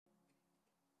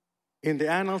In the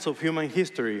annals of human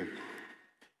history,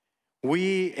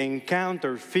 we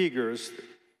encounter figures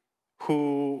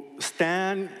who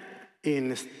stand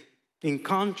in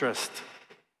contrast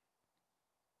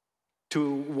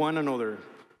to one another.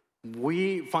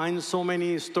 We find so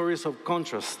many stories of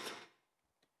contrast,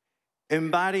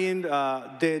 embodying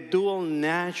the dual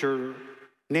nature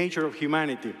of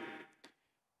humanity.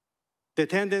 The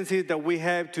tendency that we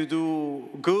have to do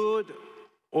good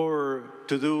or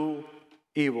to do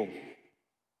evil.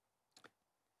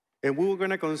 And we were going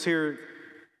to consider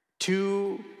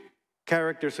two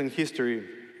characters in history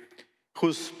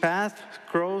whose path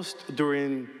crossed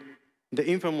during the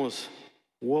infamous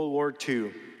World War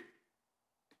II.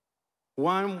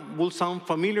 One will sound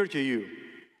familiar to you,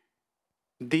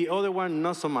 the other one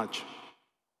not so much.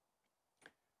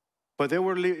 But they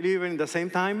were living in the same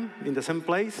time, in the same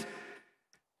place,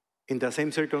 in the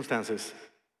same circumstances.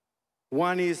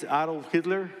 One is Adolf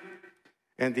Hitler,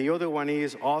 and the other one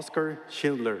is Oskar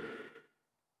Schindler.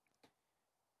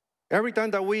 Every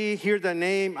time that we hear the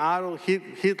name Adolf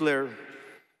Hitler,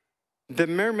 the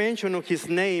mere mention of his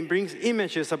name brings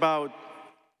images about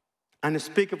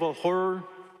unspeakable horror,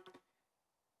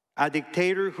 a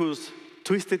dictator whose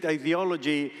twisted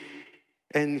ideology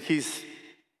and his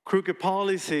crooked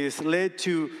policies led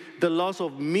to the loss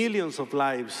of millions of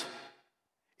lives,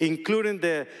 including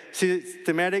the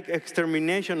systematic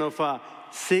extermination of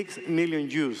 6 million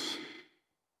Jews.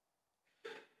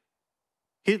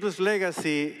 Hitler's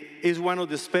legacy is one of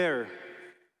despair,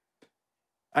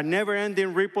 a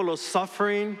never-ending ripple of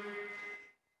suffering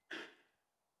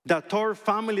that tore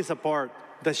families apart,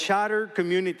 that shattered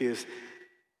communities,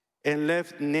 and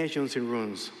left nations in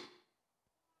ruins.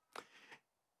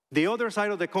 The other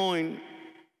side of the coin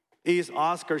is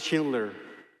Oskar Schindler.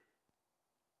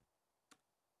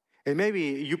 And maybe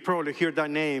you probably heard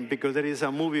that name because there is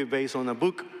a movie based on a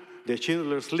book, The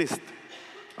Schindler's List.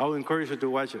 I would encourage you to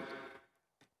watch it.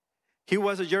 He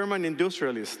was a German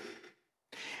industrialist.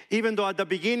 Even though at the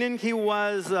beginning he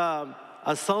was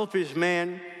a selfish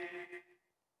man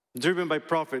driven by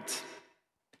profits,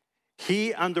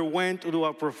 he underwent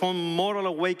a profound moral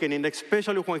awakening,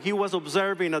 especially when he was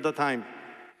observing at the time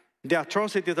the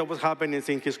atrocities that was happening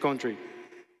in his country.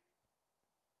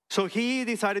 So he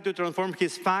decided to transform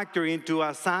his factory into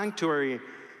a sanctuary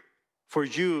for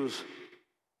Jews,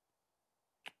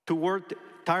 to work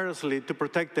tirelessly to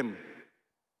protect them.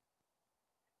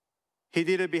 He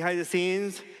did it behind the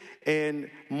scenes, and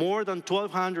more than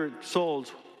 1,200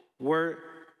 souls were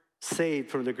saved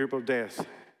from the grip of death.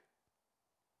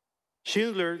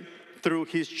 Schindler, through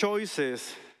his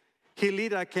choices, he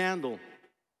lit a candle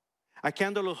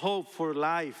of hope for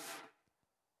life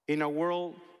in a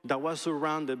world that was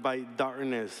surrounded by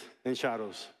darkness and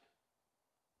shadows.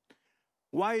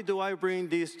 Why do I bring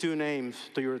these two names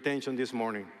to your attention this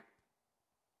morning?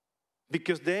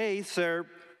 Because they serve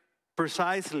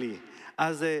precisely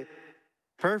as a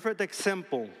perfect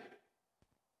example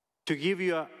to give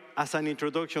you as an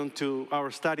introduction to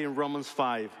our study in Romans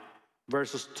 5,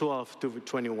 verses 12 to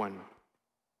 21.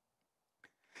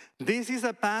 This is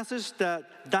a passage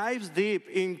that dives deep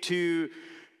into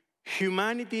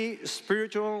humanity's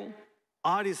spiritual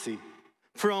odyssey,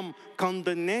 from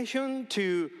condemnation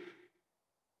to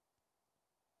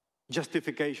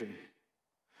justification,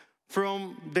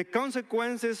 from the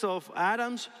consequences of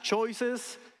Adam's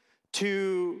choices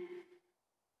to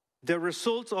the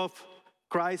results of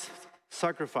Christ's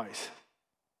sacrifice.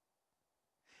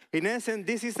 In essence,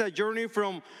 this is a journey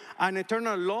from an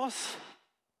eternal loss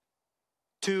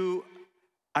to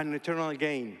an eternal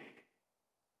gain.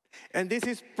 And this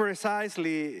is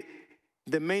precisely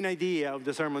the main idea of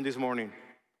the sermon this morning.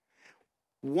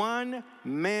 One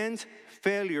man's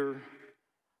failure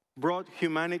brought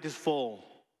humanity's fall,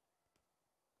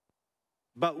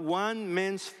 but one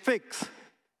man's fix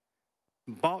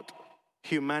bought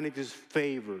humanity's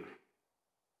favor.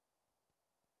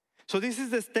 So this is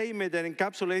the statement that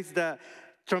encapsulates the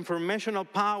transformational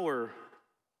power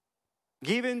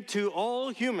given to all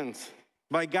humans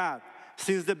by God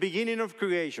since the beginning of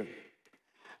creation.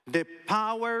 The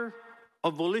power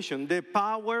of volition, the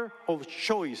power of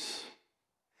choice.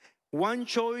 One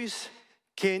choice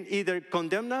can either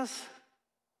condemn us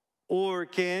or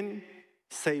can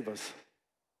save us.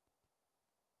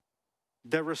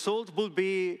 The result will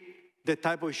be the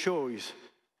type of choice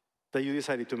that you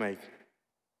decided to make.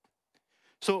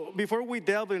 So before we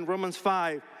delve in Romans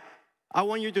 5, I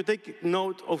want you to take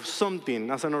note of something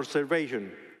as an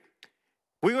observation.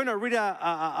 We're going to read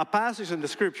a passage in the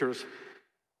scriptures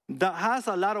that has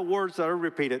a lot of words that are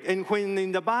repeated. And when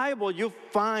in the Bible you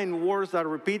find words that are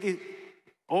repeated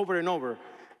over and over,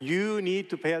 you need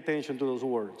to pay attention to those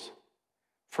words.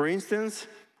 For instance,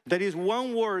 there is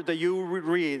one word that you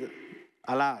read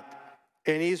a lot,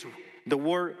 and it's the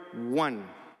word one.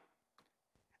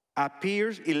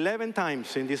 Appears 11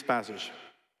 times in this passage.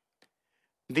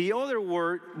 The other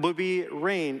word would be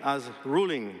reign, as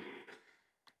ruling.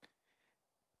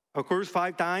 Occurs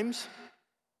 5 times,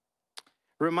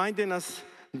 reminding us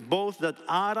both that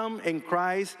Adam and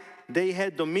Christ, they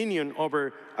had dominion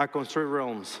over a constrained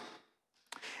realms.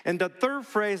 And the third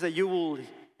phrase that you will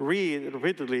read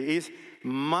repeatedly is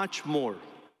much more.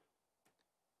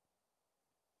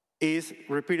 Is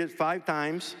repeated 5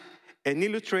 times and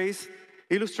illustrate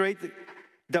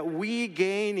that we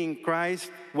gain in Christ,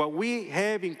 what we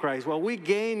have in Christ, what we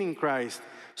gain in Christ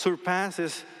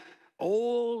surpasses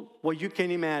all what you can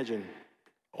imagine,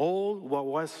 all what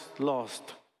was lost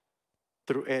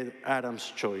through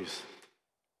Adam's choice.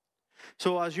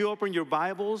 So as you open your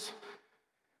Bibles,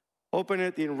 open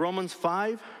it in Romans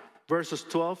 5, verses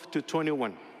 12 to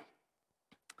 21.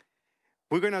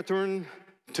 We're going to turn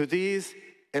to this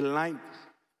enlightened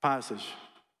passage.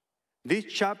 This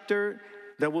chapter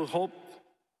that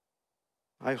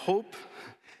I hope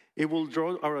it will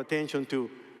draw our attention to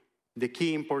the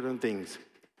key important things.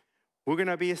 We're going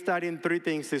to be studying 3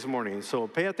 things this morning, so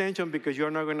pay attention because you're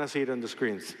not going to see it on the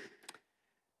screens.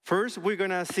 First, we're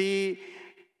going to see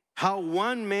how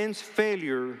one man's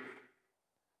failure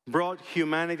brought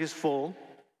humanity's fall.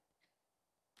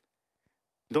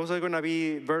 Those are going to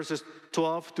be verses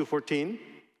 12 to 14.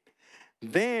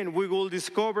 Then we will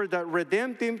discover that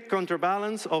redemptive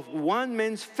counterbalance of one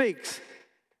man's fix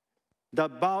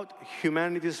that bought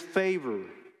humanity's favor,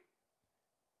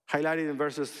 highlighted in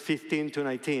verses 15 to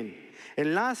 19.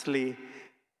 And lastly,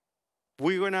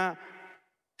 we're going to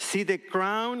see the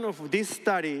crown of this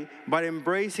study by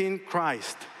embracing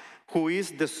Christ, who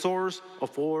is the source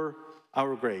of all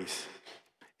our grace,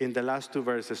 in the last 2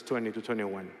 verses, 20 to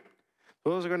 21.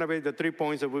 Those are going to be the 3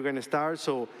 points that we're going to start,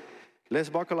 so let's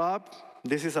buckle up.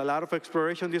 This is a lot of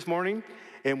exploration this morning,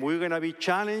 and we're going to be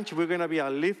challenged, we're going to be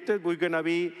uplifted, we're going to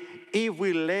be, if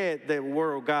we let the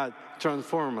Word of God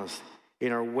transform us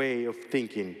in our way of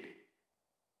thinking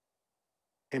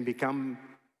and become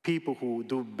people who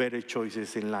do better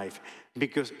choices in life.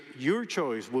 Because your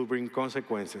choice will bring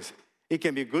consequences. It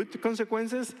can be good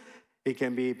consequences, it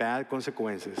can be bad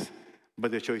consequences,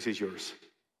 but the choice is yours.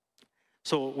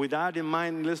 So with that in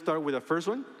mind, let's start with the first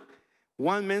one.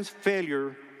 One man's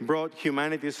failure brought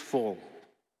humanity's fall.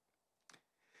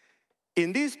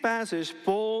 In this passage,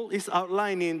 Paul is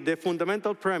outlining the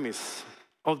fundamental premise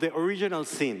of the original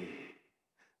sin.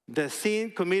 The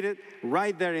sin committed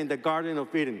right there in the Garden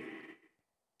of Eden.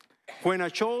 When a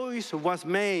choice was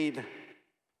made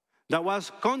that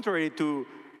was contrary to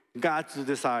God's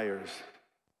desires.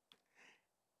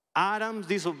 Adam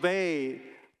disobeyed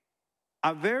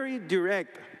a very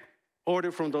direct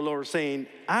order from the Lord saying,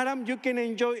 Adam, you can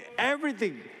enjoy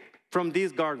everything from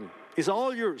this garden. It's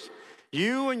all yours.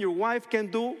 You and your wife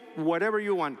can do whatever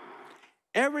you want.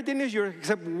 Everything is yours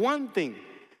except one thing.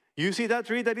 You see that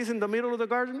tree that is in the middle of the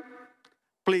garden?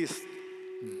 Please,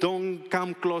 don't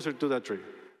come closer to that tree.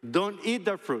 Don't eat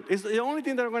that fruit. It's the only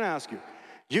thing that I'm going to ask you.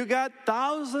 You got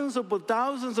thousands upon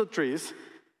thousands of trees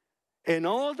and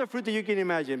all the fruit that you can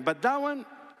imagine. But that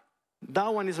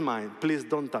one is mine. Please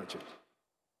don't touch it.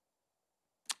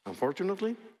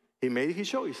 Unfortunately, he made his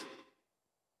choice.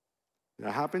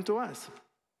 That happened to us.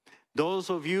 Those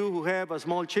of you who have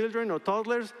small children or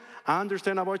toddlers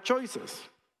understand about choices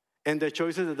and the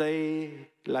choices that they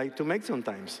like to make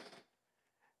sometimes.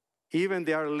 Even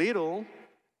they are little,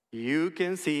 you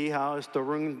can see how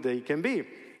stubborn they can be.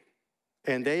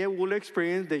 And they will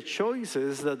experience the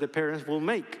choices that the parents will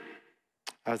make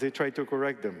as they try to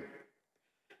correct them.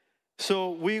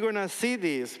 So we're going to see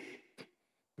this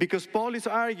because Paul is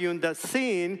arguing that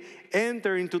sin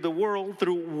entered into the world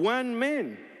through one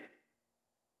man,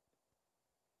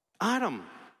 Adam,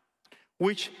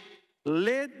 which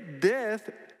led death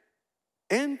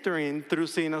entering through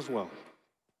sin as well.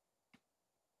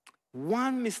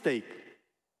 One mistake.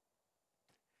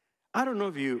 I don't know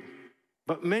if you,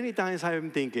 but many times I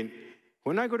am thinking,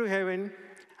 when I go to heaven,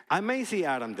 I may see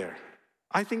Adam there.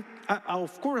 I think,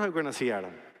 of course I'm going to see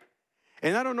Adam.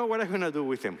 And I don't know what I'm going to do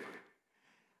with him.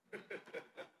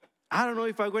 I don't know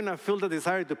if I'm going to feel the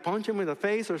desire to punch him in the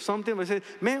face or something. But I say,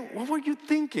 man, what were you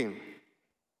thinking?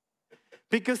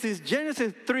 Because in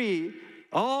Genesis 3,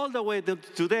 all the way to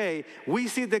today, we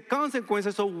see the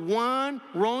consequences of one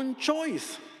wrong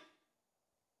choice.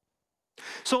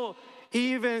 So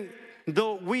even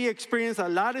though we experience a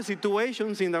lot of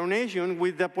situations in our nation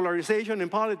with the polarization in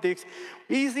politics,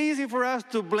 it's easy for us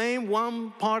to blame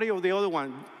one party or the other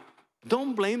one.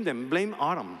 Don't blame them, blame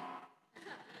Adam.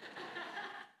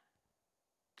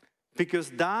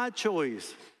 Because that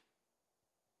choice,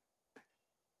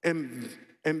 and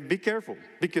be careful,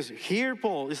 because here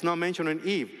Paul is not mentioning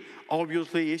Eve.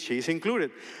 Obviously, she is included.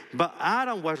 But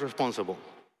Adam was responsible.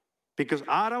 Because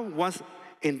Adam was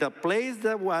in the place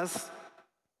that was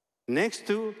next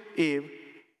to Eve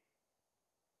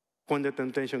when the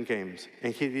temptation came,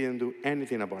 and he didn't do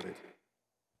anything about it.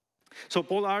 So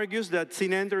Paul argues that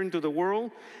sin entered into the world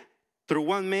through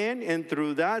one man, and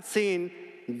through that sin,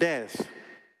 death.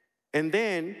 And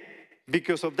then,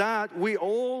 because of that, we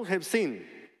all have sinned.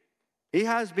 It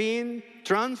has been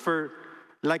transferred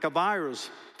like a virus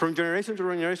from generation to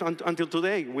generation until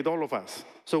today with all of us.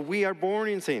 So we are born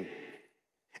in sin.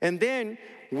 And then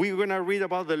we're going to read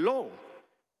about the law.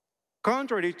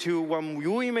 Contrary to what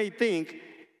we may think,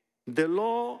 the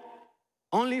law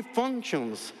only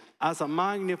functions as a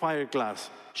magnifier glass,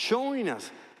 showing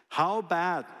us how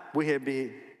bad we have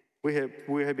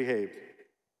behaved,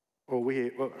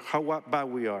 or how bad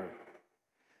we are.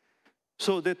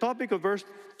 So the topic of verse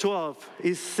 12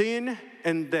 is sin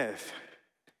and death.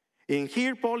 And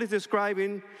here Paul is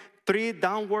describing 3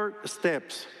 downward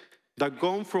steps that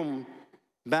go from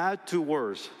bad to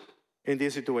worse in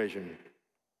this situation.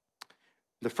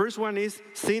 The first one is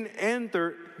sin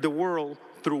entered the world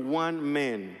through one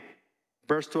man.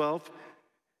 Verse 12,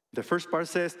 the first part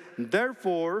says,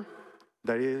 therefore,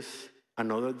 there is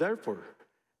another therefore.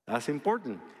 That's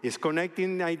important. It's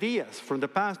connecting ideas from the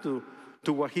past to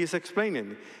what he's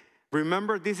explaining.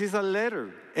 Remember, this is a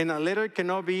letter, and a letter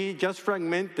cannot be just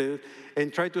fragmented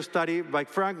and try to study by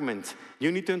fragments.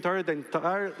 You need to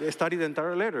study the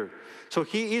entire letter. So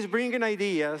he is bringing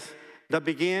ideas that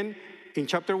begin in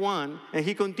chapter 1, and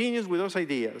he continues with those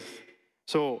ideas.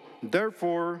 So,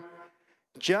 therefore,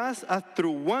 just as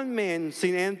through one man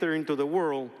sin entered into the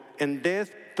world, and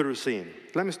death through sin.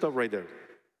 Let me stop right there.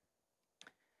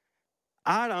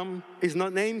 Adam is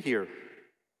not named here.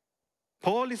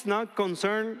 Paul is not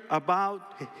concerned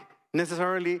about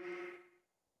necessarily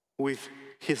with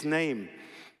his name.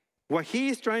 What he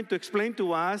is trying to explain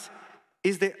to us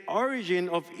is the origin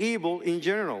of evil in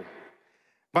general,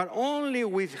 but only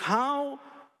with how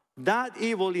that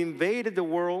evil invaded the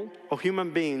world of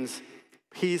human beings.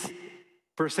 He's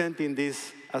presenting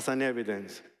this as an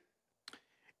evidence.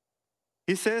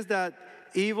 He says that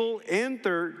evil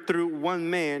entered through one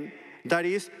man, that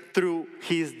is, through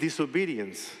his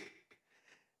disobedience.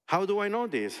 How do I know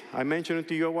this? I mentioned it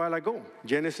to you a while ago.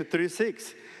 Genesis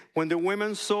 3:6. When the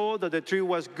women saw that the tree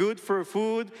was good for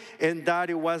food, and that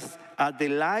it was a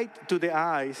delight to the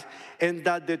eyes, and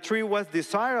that the tree was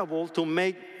desirable to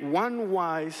make one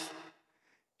wise,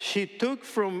 she took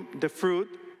from the fruit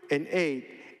and ate,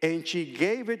 and she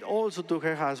gave it also to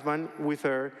her husband with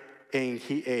her, and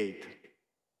he ate.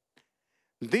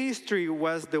 This tree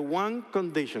was the one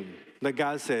condition that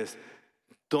God says,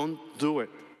 don't do it.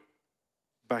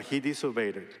 But he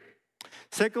disobeyed it.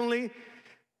 Secondly,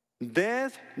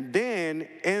 death then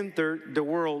entered the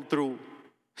world through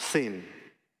sin.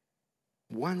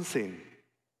 One sin.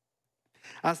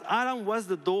 As Adam was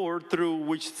the door through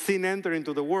which sin entered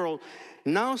into the world,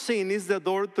 now sin is the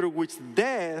door through which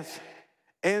death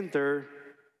entered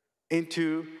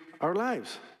into our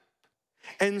lives.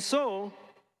 And so,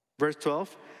 verse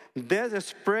 12, death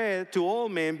spread to all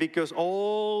men because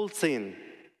all sin.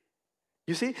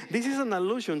 You see, this is an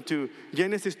allusion to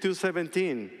Genesis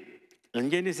 2:17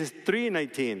 and Genesis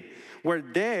 3:19, where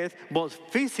death, both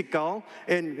physical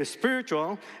and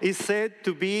spiritual, is said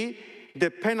to be the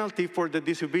penalty for the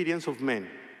disobedience of men.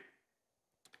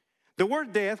 The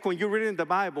word death, when you read it in the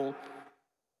Bible,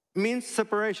 means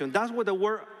separation. That's what the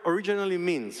word originally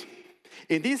means.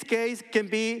 In this case, can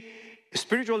be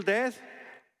spiritual death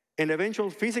and eventual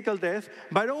physical death,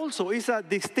 but also it's a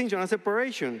distinction, a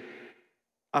separation.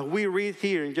 As we read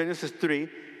here in Genesis 3,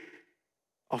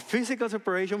 of physical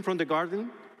separation from the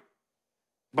garden,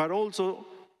 but also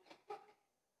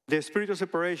the spiritual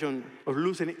separation of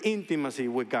losing intimacy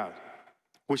with God,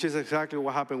 which is exactly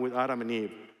what happened with Adam and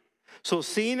Eve. So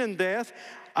sin and death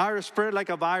are spread like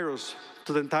a virus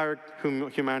to the entire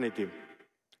humanity.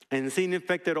 And sin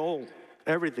infected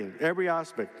everything, every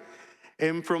aspect.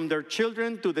 And from their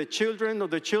children to the children of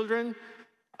the children,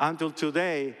 until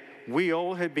today, we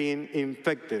all have been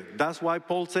infected. That's why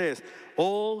Paul says,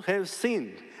 all have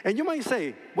sinned. And you might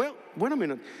say, well, wait a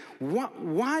minute.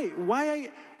 Why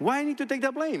I need to take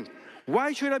the blame?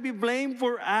 Why should I be blamed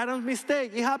for Adam's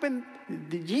mistake? It happened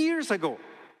years ago.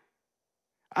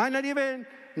 I not even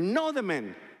know the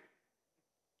man.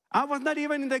 I was not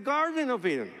even in the Garden of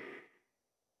Eden.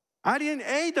 I didn't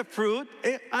eat the fruit.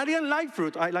 I didn't like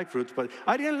fruit. I like fruits, but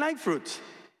I didn't like fruits.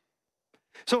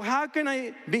 So how can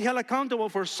I be held accountable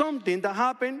for something that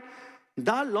happened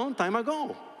that long time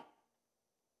ago.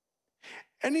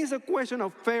 And it's a question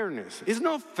of fairness. It's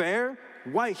not fair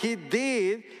what he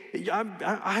did.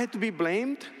 I had to be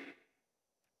blamed.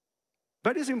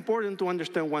 But it's important to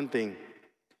understand one thing.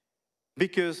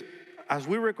 Because as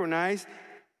we recognize,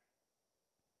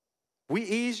 we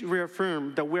each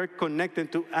reaffirm that we're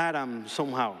connected to Adam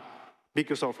somehow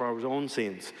because of our own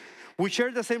sins. We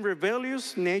share the same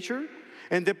rebellious nature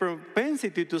and the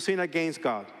propensity to sin against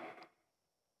God.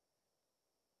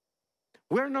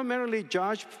 We are not merely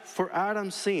judged for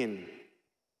Adam's sin.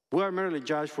 We are merely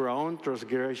judged for our own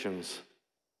transgressions.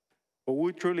 What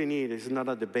we truly need is not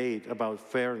a debate about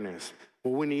fairness.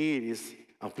 What we need is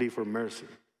a plea for mercy.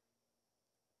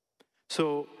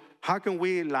 So, how can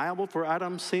we be liable for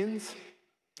Adam's sins?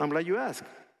 I'm glad you asked.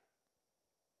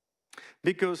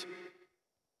 Because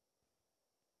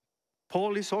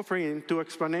Paul is offering two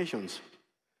explanations.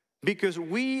 Because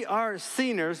we are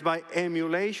sinners by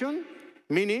emulation,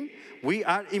 meaning we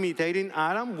are imitating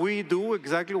Adam. We do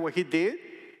exactly what he did.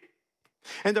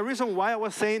 And the reason why I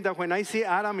was saying that when I see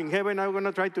Adam in heaven, I'm going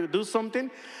to try to do something,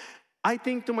 I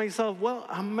think to myself, well,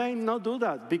 I might not do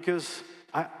that because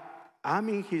I'm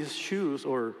in his shoes,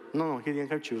 or no, he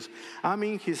didn't have shoes. I'm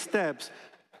in his steps.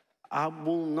 I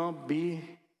will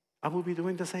be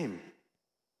doing the same.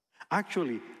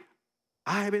 Actually,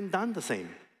 I haven't done the same.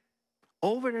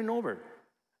 Over and over.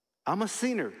 I'm a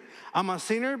sinner. I'm a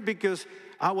sinner because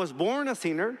I was born a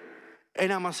sinner,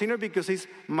 and I'm a sinner because it's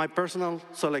my personal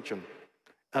election.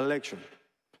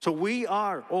 So we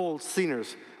are all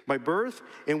sinners by birth,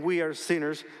 and we are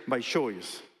sinners by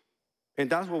choice. And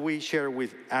that's what we share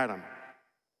with Adam.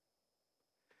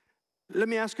 Let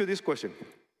me ask you this question.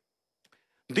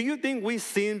 Do you think we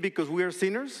sin because we are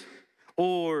sinners?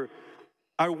 Or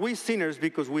are we sinners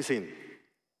because we sin?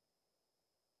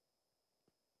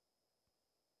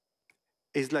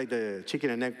 It's like the chicken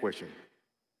and egg question.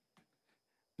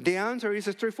 The answer is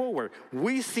straightforward.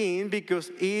 We sin because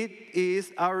it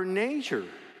is our nature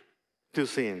to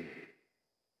sin.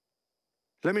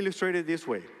 Let me illustrate it this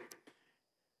way.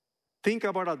 Think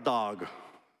about a dog.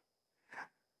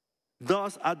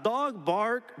 Does a dog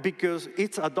bark because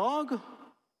it's a dog?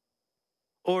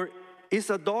 Or is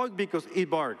a dog because it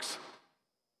barks?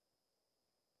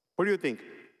 What do you think?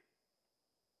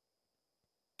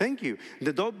 Thank you.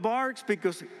 The dog barks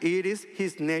because it is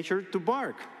his nature to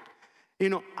bark. You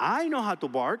know, I know how to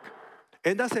bark.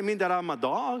 It doesn't mean that I'm a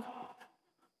dog.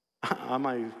 I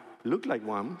might look like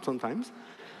one sometimes.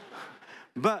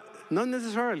 But not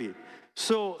necessarily.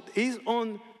 So it's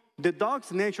on the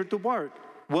dog's nature to bark.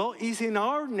 Well, it's in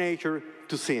our nature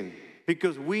to sin.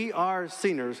 Because we are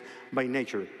sinners by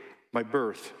nature, by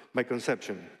birth, by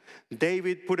conception.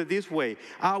 David put it this way.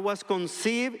 I was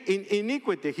conceived in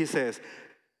iniquity, he says.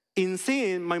 In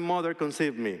sin, my mother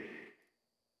conceived me.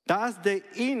 That's the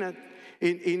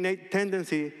innate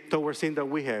tendency towards sin that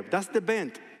we have. That's the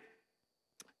bent.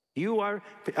 You are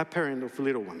a parent of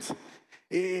little ones.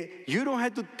 You don't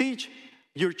have to teach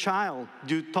your child,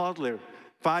 your toddler,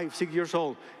 5, 6 years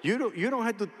old. You don't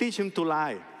have to teach him to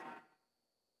lie,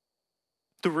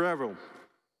 to rebel.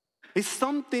 It's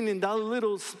something in that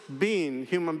little being,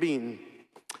 human being,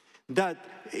 that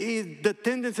is the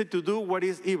tendency to do what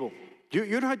is evil. You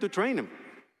don't have to train him.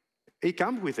 He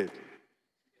comes with it.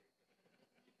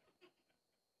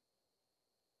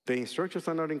 The instructions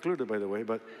are not included, by the way,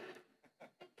 but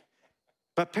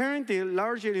parenting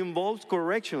largely involves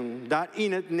correction, that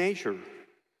innate nature.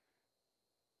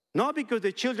 Not because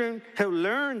the children have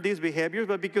learned these behaviors,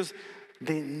 but because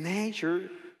the nature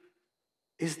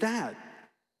is that.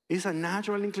 It's a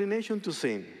natural inclination to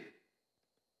sin.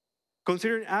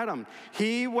 Consider Adam.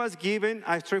 He was given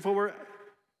a straightforward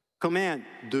command,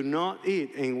 do not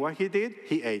eat. And what he did,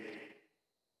 he ate.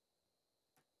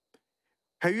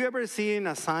 Have you ever seen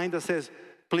a sign that says,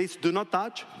 please do not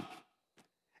touch?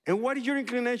 And what is your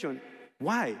inclination?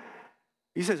 Why?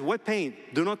 He says, wet paint,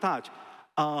 do not touch.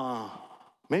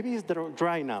 Maybe it's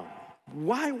dry now.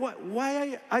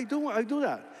 Why I do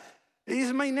that?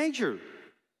 It's my nature.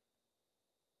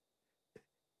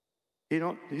 You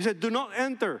know, he said, do not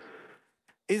enter.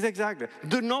 It's exactly.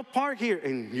 Do not park here.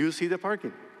 And you see the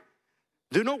parking.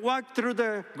 Do not walk through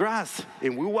the grass.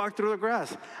 And we walk through the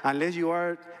grass. Unless you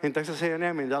are in Texas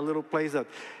A&M, in that little place that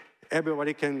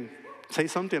everybody can say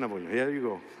something about you. There you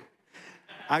go.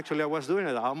 Actually, I was doing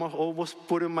it. I almost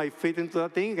putting my feet into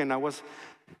that thing, and I was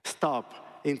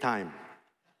stopped in time.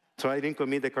 So I didn't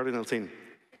commit the cardinal sin.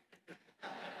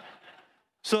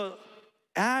 So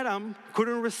Adam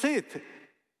couldn't resist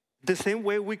the same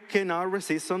way we cannot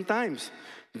resist sometimes.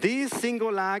 This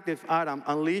single act of Adam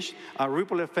unleashed a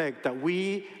ripple effect that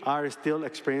we are still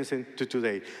experiencing to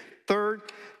today. Third,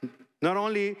 Not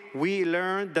only we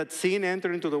learned that sin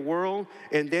entered into the world,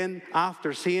 and then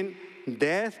after sin,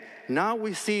 death, now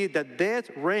we see that death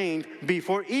reigned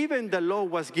before even the law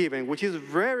was given, which is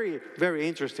very, very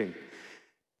interesting.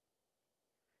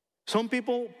 Some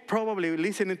people probably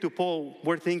listening to Paul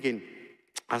were thinking,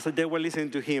 as they were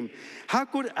listening to him, how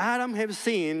could Adam have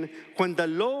sinned when the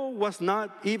law was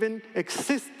not even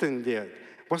existent yet,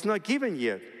 was not given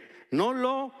yet? No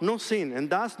law, no sin, and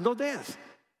thus no death.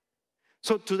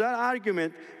 So to that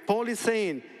argument, Paul is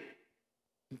saying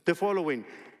the following: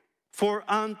 for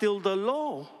until the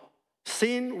law,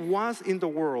 sin was in the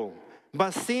world,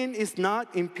 but sin is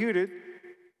not imputed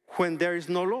when there is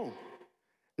no law.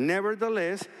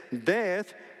 Nevertheless,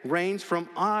 death reigns from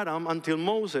Adam until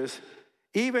Moses,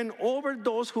 even over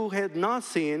those who had not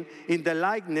sinned, in the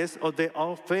likeness of the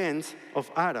offense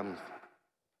of Adam,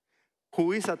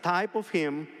 who is a type of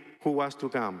him who was to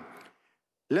come.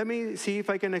 Let me see if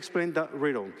I can explain that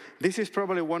riddle. This is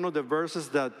probably one of the verses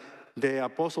that the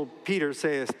Apostle Peter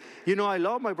says, you know, I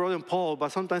love my brother Paul,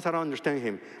 but sometimes I don't understand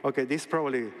him. Okay, this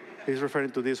probably is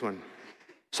referring to this one.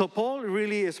 So Paul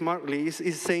really smartly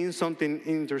is saying something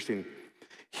interesting.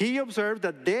 He observed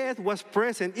that death was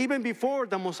present even before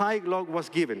the Mosaic law was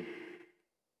given.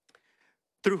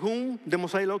 Through whom the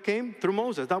Mosaic law came? Through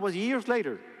Moses. That was years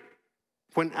later.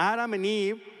 When Adam and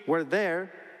Eve were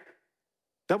there,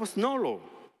 there was no law.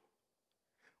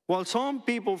 While some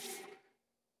people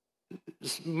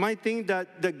might think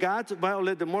that God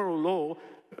violated the moral law,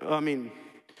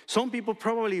 some people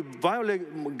probably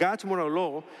violate God's moral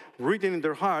law written in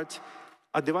their hearts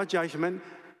at the judgment,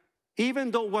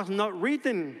 even though it was not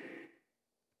written.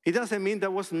 It doesn't mean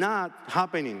that was not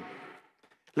happening.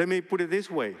 Let me put it this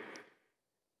way.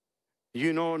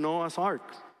 You know Noah's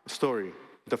Ark story,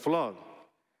 the flood,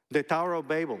 the Tower of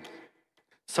Babel,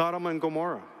 Sodom and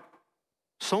Gomorrah.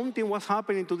 Something was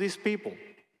happening to these people,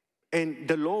 and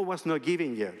the law was not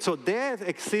given yet. So death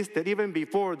existed even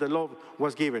before the law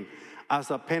was given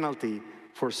as a penalty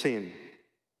for sin.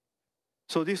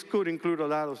 So this could include a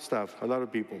lot of stuff, a lot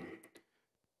of people.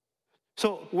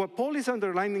 So what Paul is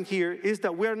underlining here is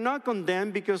that we are not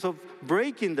condemned because of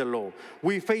breaking the law.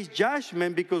 We face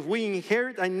judgment because we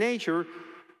inherit a nature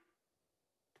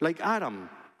like Adam,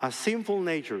 a sinful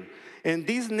nature. And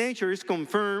this nature is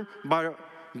confirmed by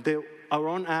our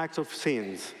own acts of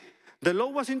sins. The law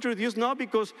was introduced not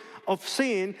because of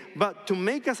sin, but to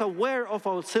make us aware of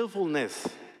our sinfulness,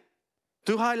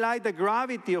 to highlight the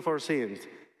gravity of our sins,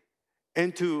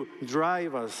 and to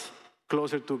drive us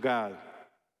closer to God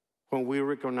when we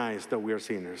recognize that we are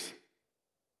sinners.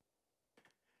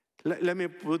 Let me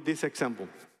put this example.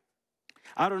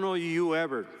 I don't know if you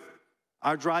ever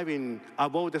are driving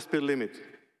above the speed limit.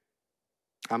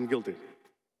 I'm guilty.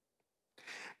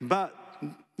 But,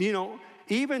 you know,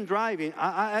 even driving,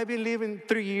 I've been living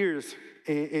 3 years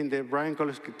in the Bryan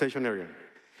College Station area.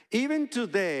 Even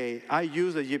today, I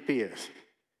use the GPS.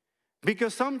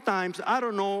 Because sometimes I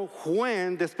don't know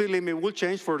when the speed limit will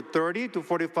change from 30 to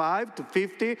 45 to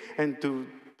 50 and to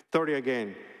 30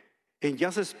 again. In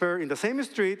just a spur, in the same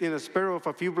street, in a spur of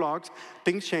a few blocks,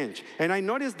 things change. And I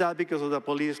noticed that because of the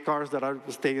police cars that are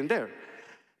staying there,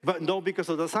 but not because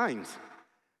of the signs.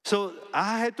 So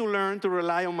I had to learn to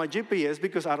rely on my GPS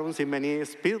because I don't see many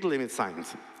speed limit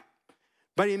signs.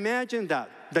 But imagine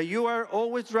that you are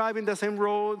always driving the same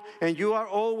road and you are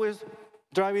always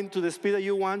driving to the speed that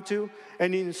you want to,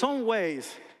 and in some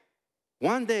ways,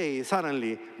 one day,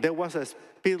 suddenly, there was a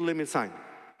speed limit sign.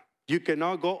 You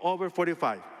cannot go over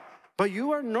 45. But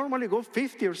you are normally go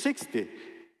 50 or 60.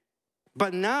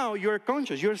 But now you're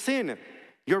conscious, you're seeing it.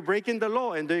 You're breaking the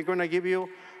law, and they're going to give you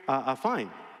a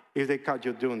fine if they catch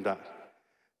you doing that.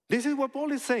 This is what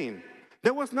Paul is saying.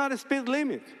 There was not a speed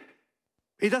limit.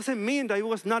 It doesn't mean that it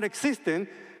was not existent,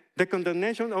 the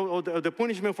condemnation or the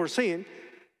punishment for sin.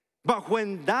 But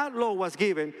when that law was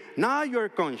given, now you're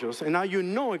conscious and now you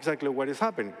know exactly what is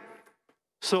happening.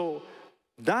 So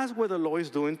that's what the law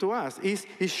is doing to us.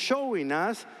 It's showing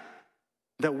us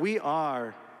that we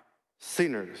are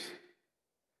sinners.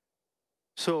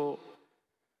 So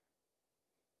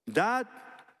that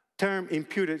term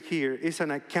imputed here is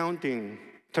an accounting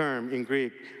term in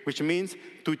Greek, which means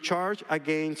to charge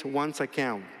against one's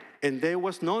account. And there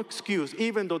was no excuse,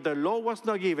 even though the law was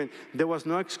not given, there was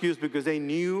no excuse because they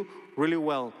knew really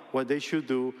well what they should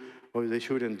do or they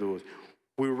shouldn't do.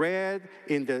 We read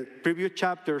in the previous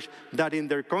chapters that in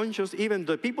their conscience, even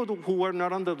the people who were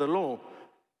not under the law,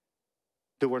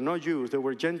 they were not Jews, they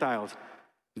were Gentiles,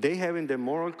 they having the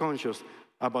moral conscience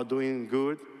about doing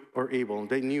good or evil.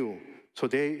 They knew. So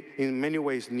they, in many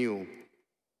ways, knew.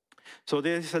 So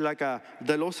this is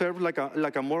the law serves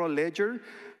like a moral ledger,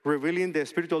 revealing the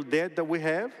spiritual debt that we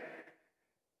have.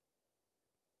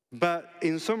 But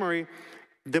in summary,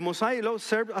 the Mosaic law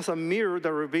served as a mirror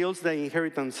that reveals the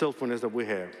inherent sinfulness that we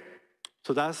have.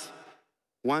 So that's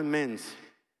one man's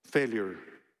failure,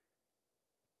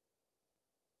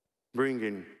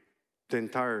 bringing the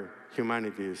entire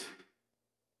humanity's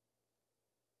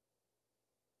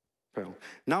fail.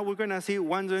 Now we're going to see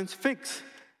one man's fix,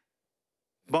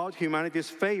 about humanity's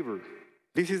favor.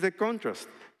 This is the contrast.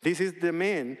 This is the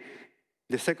man,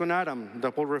 the second Adam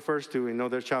that Paul refers to in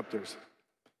other chapters.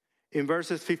 In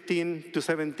verses 15 to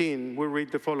 17, we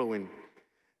read the following.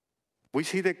 We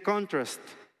see the contrast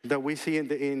that we see in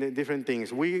the different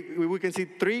things. We can see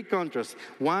three contrasts.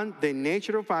 One, the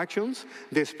nature of actions,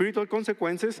 the spiritual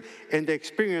consequences, and the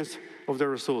experience of the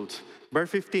results. Verse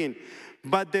 15,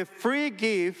 but the free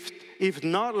gift is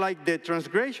not like the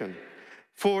transgression.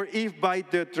 For if by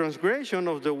the transgression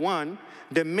of the one,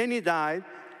 the many died,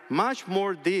 much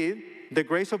more did the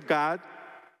grace of God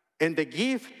and the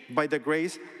gift by the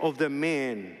grace of the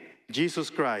man, Jesus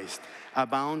Christ,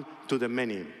 abound to the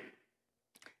many.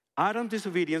 Adam's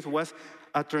disobedience was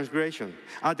a transgression,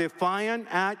 a defiant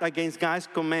act against God's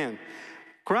command.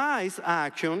 Christ's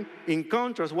action, in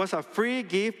contrast, was a free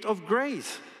gift of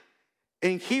grace.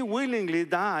 And he willingly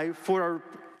died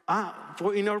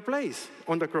in our place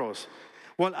on the cross.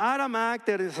 While Adam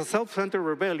acted as a self-centered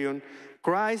rebellion,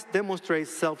 Christ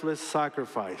demonstrates selfless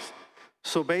sacrifice.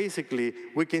 So basically,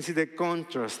 we can see the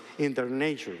contrast in their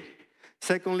nature.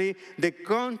 Secondly, the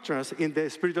contrast in the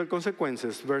spiritual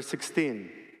consequences, verse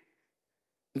 16.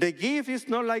 The gift is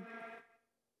not like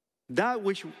that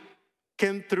which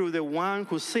came through the one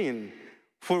who sinned.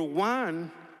 For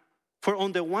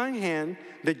on the one hand,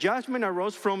 the judgment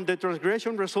arose from the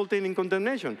transgression resulting in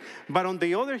condemnation. But on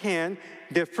the other hand,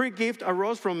 the free gift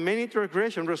arose from many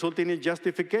transgressions resulting in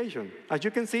justification. As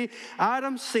you can see,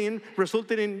 Adam's sin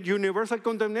resulted in universal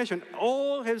condemnation.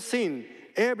 All have sinned,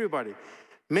 everybody,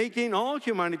 making all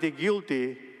humanity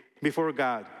guilty before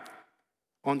God.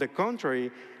 On the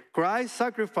contrary, Christ's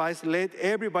sacrifice led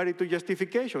everybody to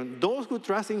justification. Those who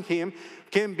trust in him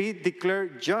can be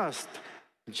declared just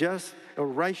or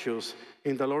righteous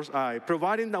in the Lord's eye,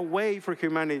 providing a way for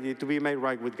humanity to be made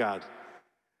right with God.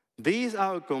 These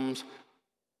outcomes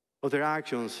of their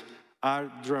actions are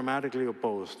dramatically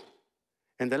opposed.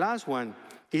 And the last one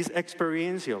is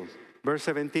experiential. Verse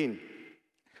 17.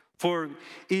 For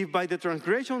if by the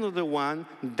transgression of the one,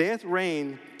 death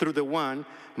reigned through the one,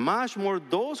 much more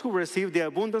those who receive the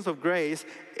abundance of grace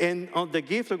and of the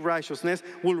gift of righteousness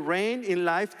will reign in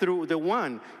life through the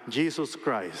one, Jesus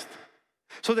Christ.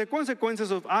 So the consequences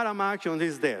of Adam's actions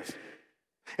is death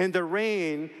and the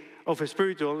reign of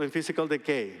spiritual and physical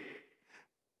decay.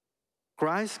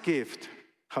 Christ's gift,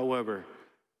 however,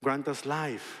 grants us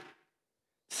life,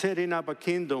 setting up a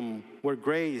kingdom where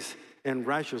grace and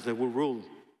righteousness will rule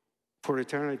for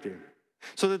eternity.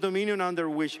 So the dominion under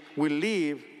which we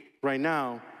live right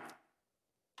now,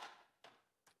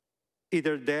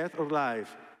 either death or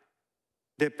life,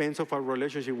 depends on our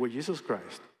relationship with Jesus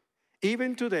Christ.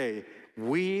 Even today,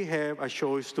 we have a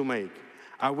choice to make.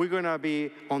 Are we going to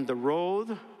be on the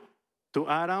road to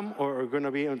Adam, or are we going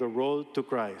to be on the road to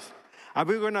Christ? Are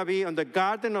we going to be on the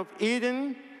Garden of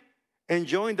Eden,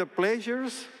 enjoying the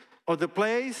pleasures of the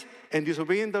place and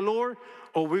disobeying the Lord,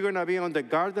 or are we going to be on the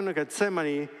Garden of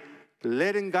Gethsemane,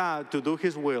 letting God to do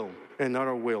his will and not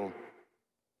our will?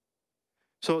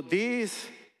 So this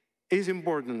is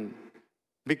important,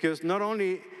 because not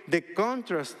only the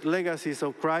contrast legacies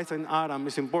of Christ and Adam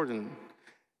is important,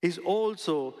 it's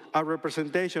also a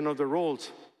representation of the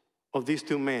roles of these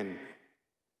two men.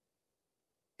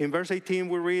 In verse 18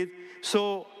 we read,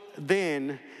 so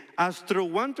then, as through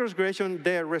one transgression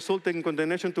there resulted in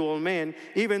condemnation to all men,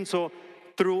 even so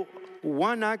through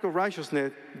one act of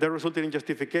righteousness there resulted in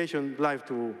justification, life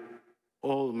to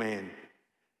all men.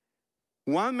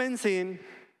 One man sinned,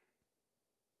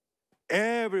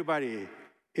 everybody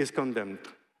is condemned.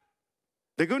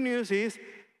 The good news is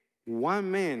one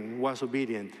man was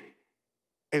obedient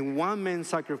and one man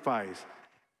sacrificed.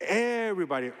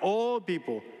 Everybody, all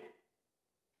people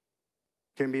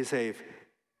can be saved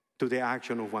to the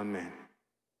action of one man.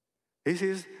 This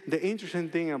is the interesting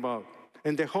thing about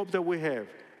and the hope that we have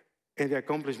in the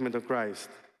accomplishment of Christ.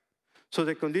 So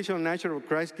the conditional nature of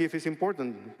Christ's gift is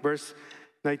important. Verse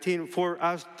 19, for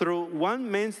as through one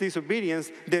man's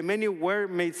disobedience the many were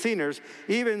made sinners,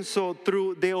 even so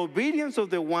through the obedience of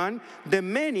the one, the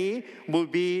many will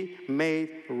be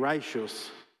made righteous.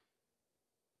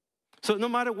 So no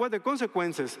matter what the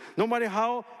consequences, no matter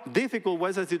how difficult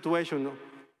was the situation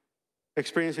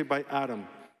experienced by Adam,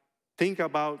 think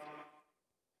about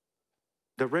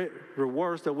the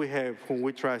rewards that we have when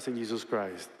we trust in Jesus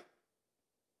Christ.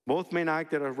 Both men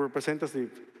acted as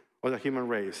representatives of the human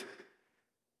race.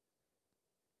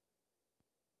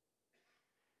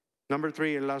 Number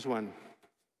 3 and last one.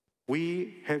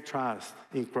 We have trust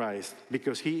in Christ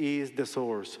because he is the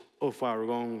source of our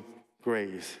own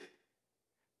grace.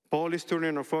 Paul is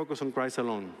turning our focus on Christ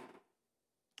alone.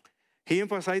 He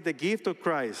emphasized the gift of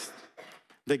Christ,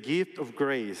 the gift of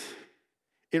grace.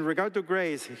 In regard to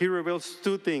grace, he reveals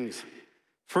 2 things.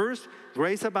 First,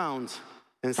 grace abounds.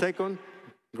 And second,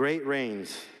 grace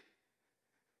reigns.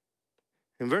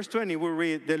 In verse 20, we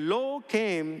read, the law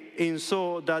came in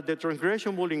so that the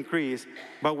transgression would increase,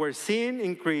 but where sin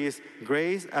increased,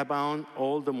 grace abound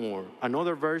all the more.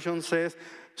 Another version says,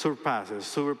 surpasses,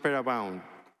 superabound.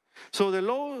 So the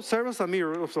law serves as a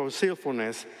mirror of our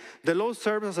sinfulness. The law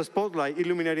serves as a spotlight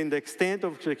illuminating the extent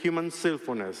of the human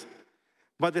sinfulness.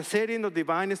 But the setting of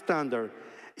divine standard,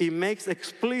 it makes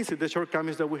explicit the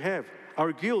shortcomings that we have,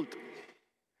 our guilt.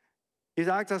 It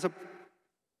acts as a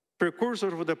precursor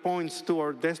for the points to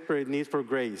our desperate need for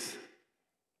grace.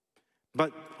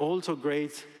 But also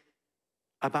grace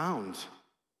abounds.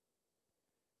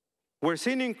 Where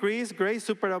sin increased, grace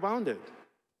superabounded.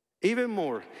 Even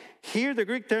more, here the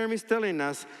Greek term is telling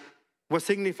us what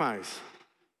signifies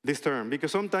this term,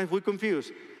 because sometimes we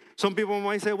confuse. Some people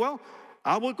might say, well,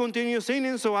 I will continue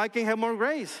sinning so I can have more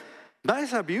grace. That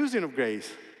is abusing of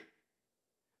grace.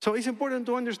 So it's important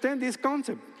to understand this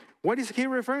concept. What is he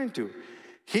referring to?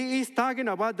 He is talking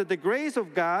about that the grace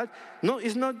of God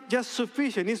is not just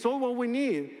sufficient, it's all what we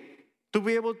need to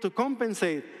be able to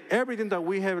compensate everything that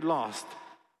we have lost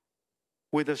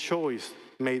with the choice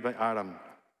made by Adam.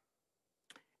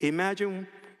 Imagine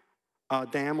a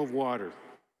dam of water.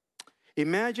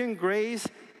 Imagine grace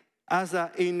as an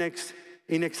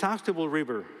inexhaustible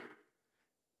river.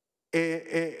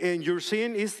 And your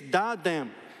sin is that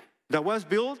dam that was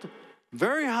built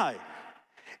very high.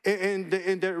 And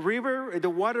the river, the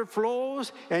water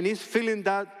flows, and it's filling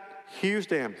that huge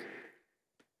dam.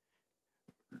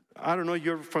 I don't know if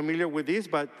you're familiar with this,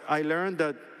 but I learned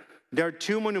that there are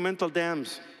 2 monumental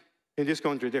dams in this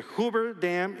country. The Hoover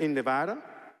Dam in Nevada,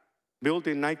 built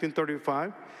in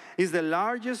 1935, is the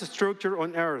largest structure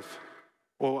on Earth,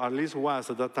 or at least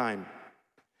was at that time.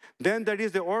 Then there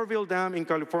is the Orville Dam in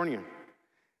California.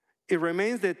 It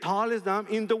remains the tallest dam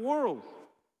in the world,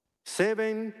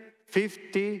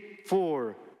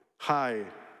 754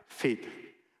 feet.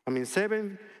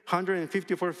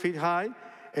 754 feet high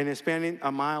and spanning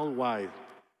a mile wide.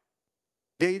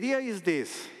 The idea is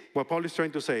this, what Paul is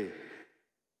trying to say.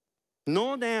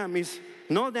 No dam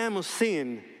of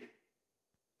sin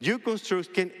you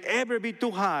construct can ever be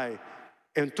too high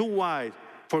and too wide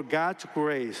for God's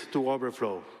grace to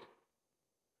overflow.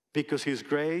 Because his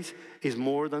grace is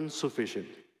more than sufficient.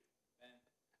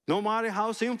 No matter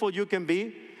how sinful you can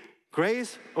be,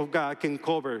 grace of God can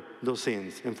cover those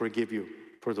sins and forgive you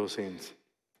for those sins.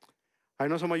 I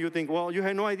know some of you think, well, you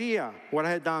had no idea what I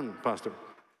had done, Pastor.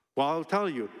 Well, I'll tell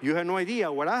you, you had no idea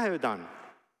what I have done.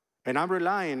 And I'm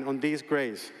relying on this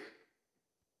grace.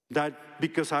 That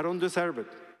because I don't deserve it,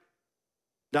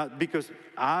 that because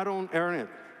I don't earn it,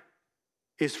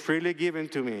 it's freely given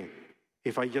to me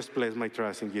if I just place my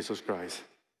trust in Jesus Christ.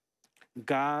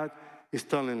 God is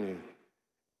telling me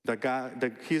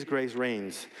that his grace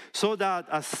reigns. So that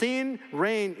as sin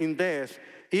reigned in death,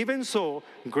 even so,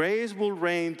 grace will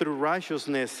reign through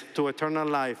righteousness to eternal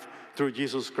life through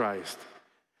Jesus Christ.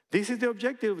 This is the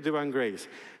objective of divine grace.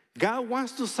 God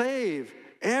wants to save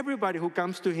everybody who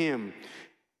comes to him.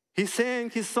 He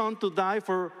sent his son to die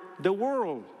for the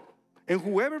world. And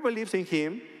whoever believes in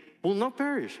him will not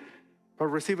perish, but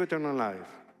receive eternal life.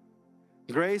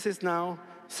 Grace is now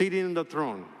sitting on the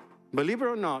throne. Believe it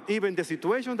or not, even the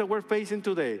situation that we're facing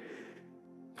today,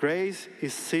 grace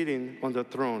is sitting on the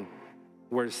throne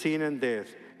where sin and death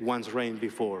once reigned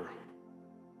before.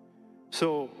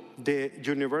 So the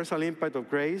universal impact of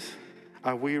grace,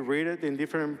 as we read it in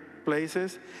different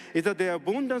places, is that the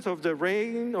abundance of the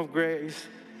reign of grace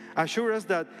assures us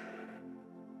that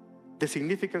the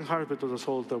significant harvest of the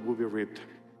soul that will be reaped.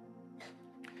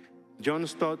 John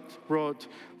Stott wrote,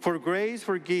 "For grace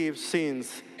forgives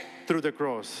sins through the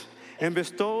cross and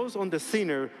bestows on the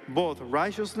sinner both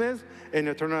righteousness and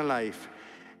eternal life.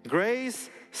 Grace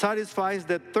satisfies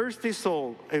the thirsty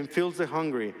soul and fills the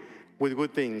hungry with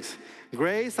good things.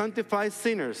 Grace sanctifies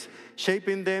sinners,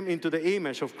 shaping them into the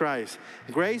image of Christ.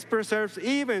 Grace preserves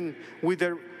even with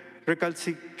the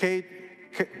recalcitrant,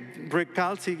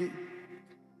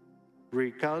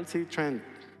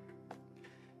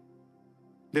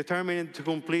 determined to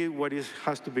complete what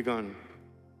has to be begun.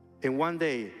 And one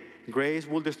day, grace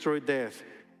will destroy death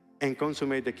and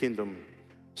consummate the kingdom.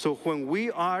 So when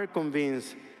we are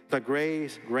convinced that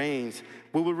grace reigns,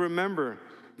 we will remember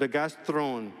that God's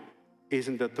throne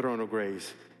isn't the throne of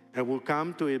grace, and will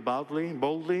come to it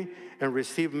boldly and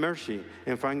receive mercy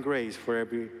and find grace for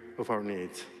every of our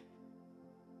needs.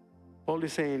 Paul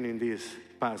is saying in this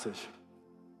passage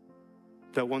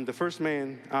that when the first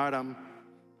man, Adam,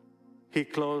 he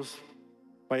closed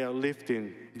by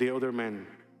uplifting the other man,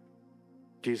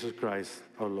 Jesus Christ,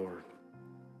 our Lord.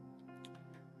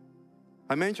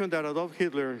 I mentioned that Adolf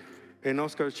Hitler and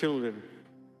Oscar Schindler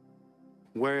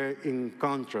were in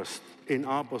contrast, in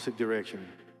opposite direction.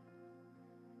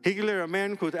 Hitler, a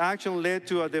man whose action led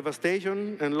to a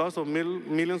devastation and loss of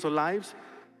millions of lives,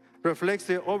 reflects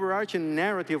the overarching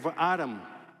narrative of Adam,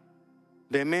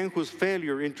 the man whose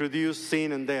failure introduced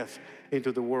sin and death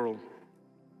into the world.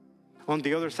 On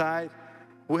the other side,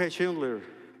 we had Schindler,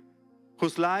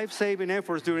 whose life-saving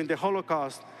efforts during the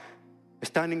Holocaust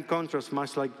stand in contrast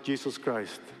much like Jesus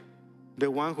Christ, the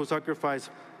one who sacrificed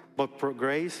both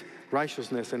grace,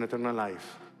 righteousness, and eternal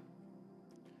life.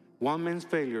 One man's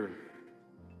failure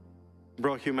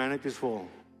brought humanity's fall.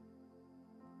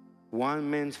 One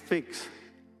man's fix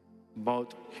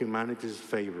brought humanity's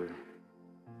favor.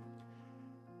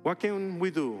 What can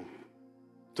we do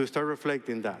to start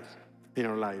reflecting that in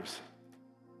our lives?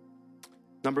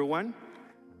 Number one,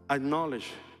 acknowledge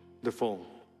the fall.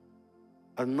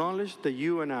 Acknowledge that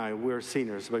you and I, we are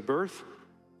sinners by birth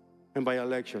and by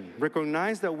election.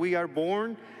 Recognize that we are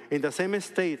born in the same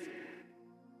state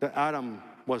that Adam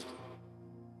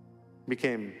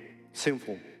became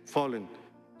sinful, fallen,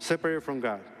 separated from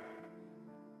God.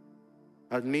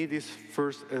 Admit this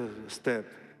first step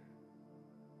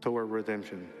toward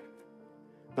redemption.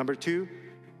 Number two,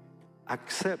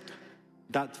 accept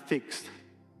that fix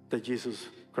that Jesus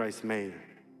Christ made.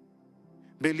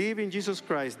 Believe in Jesus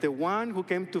Christ, the one who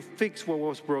came to fix what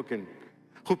was broken,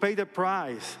 who paid the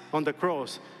price on the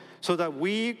cross so that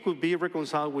we could be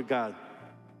reconciled with God.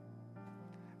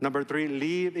 Number three,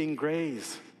 live in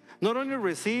grace. Not only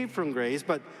receive from grace,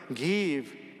 but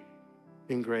give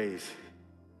in grace.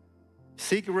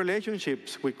 Seek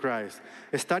relationships with Christ.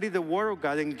 Study the Word of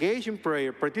God. Engage in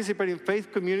prayer. Participate in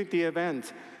faith community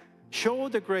events. Show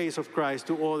the grace of Christ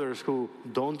to others who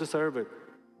don't deserve it,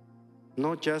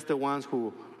 not just the ones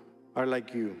who are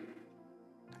like you.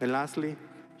 And lastly,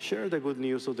 share the good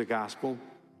news of the gospel.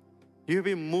 You've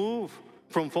been moved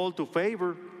from fall to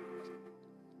favor.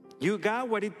 You got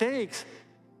what it takes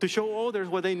to show others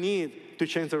what they need to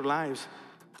change their lives,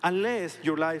 unless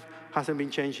your life hasn't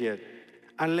been changed yet,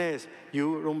 unless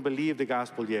you don't believe the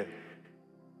gospel yet.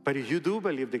 But if you do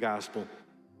believe the gospel,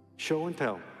 show and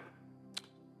tell.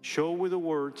 Show with the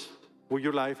words, with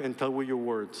your life, and tell with your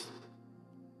words.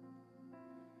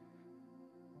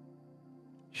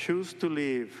 Choose to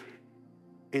live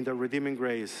in the redeeming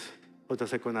grace of the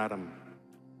second Adam,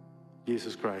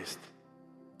 Jesus Christ.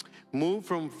 Move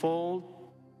from fall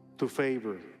to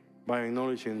favor by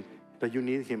acknowledging that you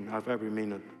need Him of every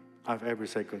minute, of every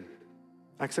second.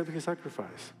 Accept His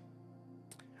sacrifice.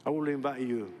 I will invite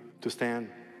you to stand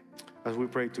as we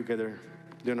pray together.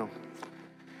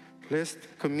 Let's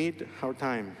commit our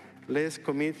time. Let's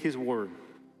commit His word.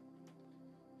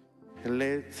 And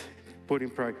let's put in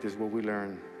practice what we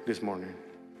learned this morning.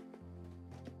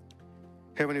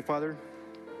 Heavenly Father,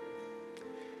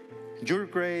 your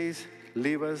grace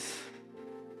leaves us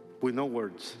with no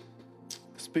words,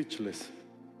 speechless.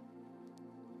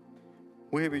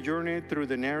 We have journeyed through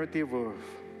the narrative of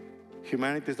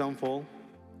humanity's downfall.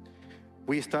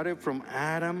 We started from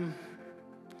Adam,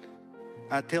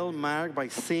 a tale marked by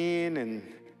sin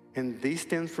and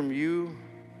distance from you.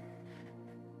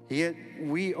 Yet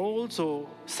we also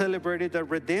celebrated the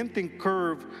redemptive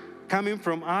curve coming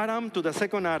from Adam to the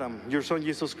second Adam, your Son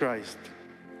Jesus Christ.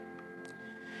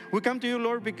 We come to you,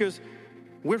 Lord, because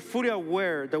we're fully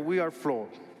aware that we are flawed.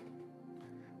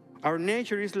 Our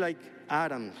nature is like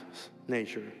Adam's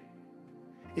nature.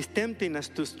 It's tempting us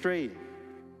to stray.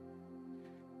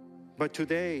 But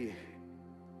today,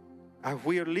 as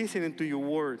we are listening to your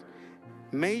word,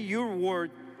 may your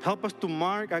word help us to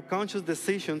mark our conscious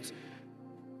decisions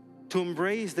to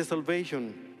embrace the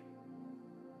salvation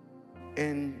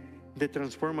and the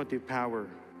transformative power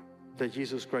that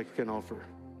Jesus Christ can offer.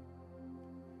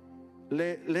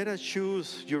 Let us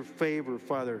choose your favor,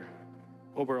 Father,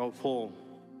 over our fall.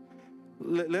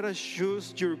 Let us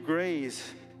choose your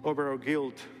grace over our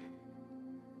guilt.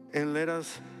 And let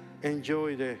us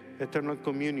enjoy the eternal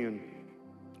communion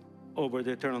over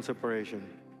the eternal separation.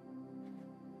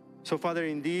 So, Father,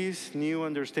 in this new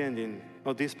understanding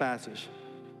of this passage,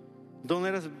 don't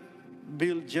let us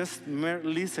be just mere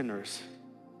listeners.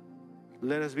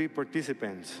 Let us be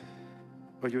participants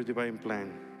of your divine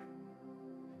plan.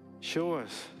 Show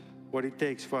us what it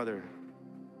takes, Father,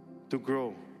 to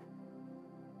grow.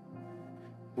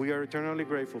 We are eternally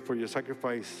grateful for your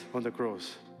sacrifice on the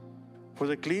cross, for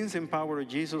the cleansing power of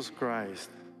Jesus Christ,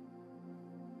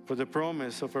 for the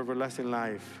promise of everlasting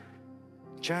life,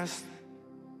 just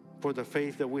for the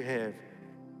faith that we have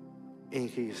in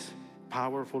his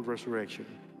powerful resurrection.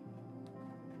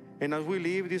 And as we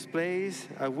leave this place,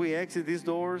 as we exit these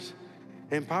doors,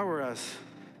 empower us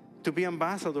to be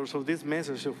ambassadors of this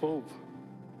message of hope,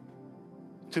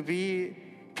 to be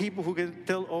people who can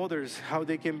tell others how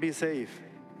they can be saved.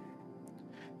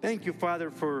 Thank you,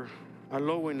 Father, for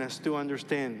allowing us to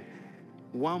understand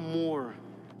one more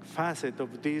facet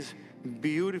of this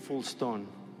beautiful stone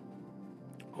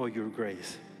of your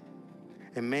grace.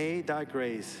 And may that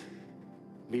grace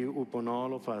be upon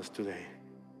all of us today.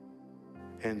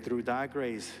 And through that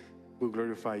grace, we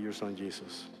glorify your Son,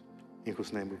 Jesus, in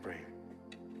whose name we pray.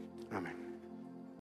 Amen.